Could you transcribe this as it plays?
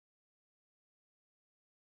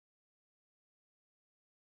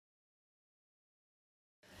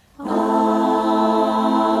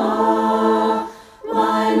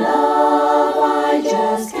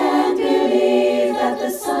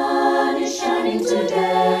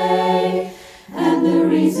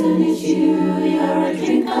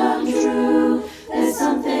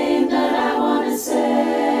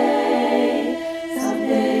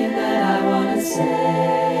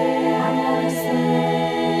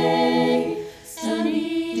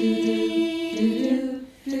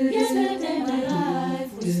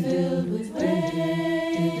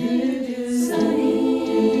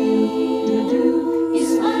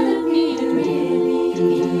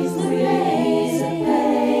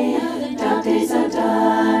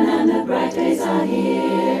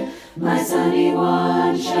My sunny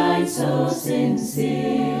one shines so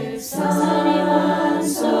sincere, sunny one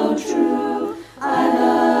so true. I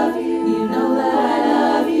love you, you know that I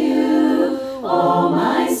love you. Oh,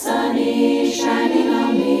 my sunny shining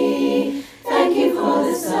on me. Thank you for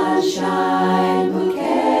the sunshine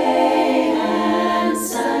bouquet and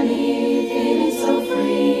sunny feeling so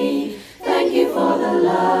free. Thank you for the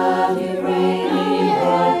love you rained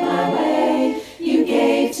brought my way. You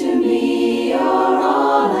gave to me your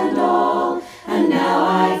all and all, and now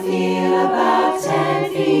I feel about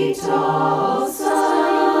 10 feet tall.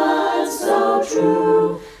 Sun so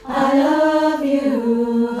true, I love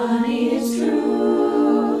you, honey, it's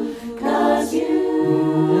true. 'Cause you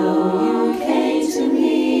know you came to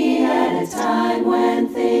me at a time when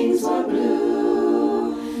things were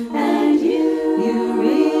blue, and you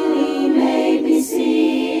really made me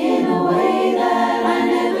see in a way that I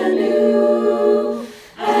never knew.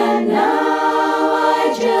 And now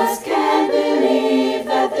I just can't believe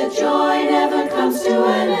that the joy never comes to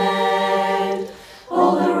an end.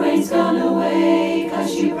 All the rain's gone away,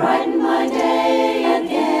 'cause you brighten my day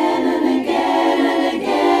again and again and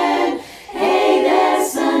again. Hey there,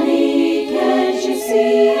 sunny, can't you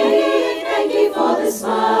see? Thank you for the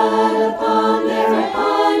smile upon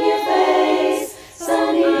your face.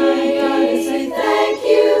 Sunny, I gotta say thank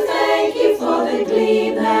you for the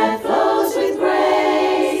gleam that flows with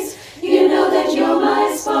grace. You know that you're my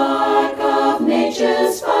spark of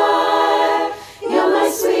nature's fire. You're my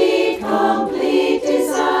sweet, complete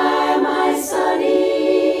desire, my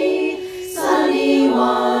sunny, sunny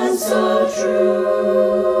one so true.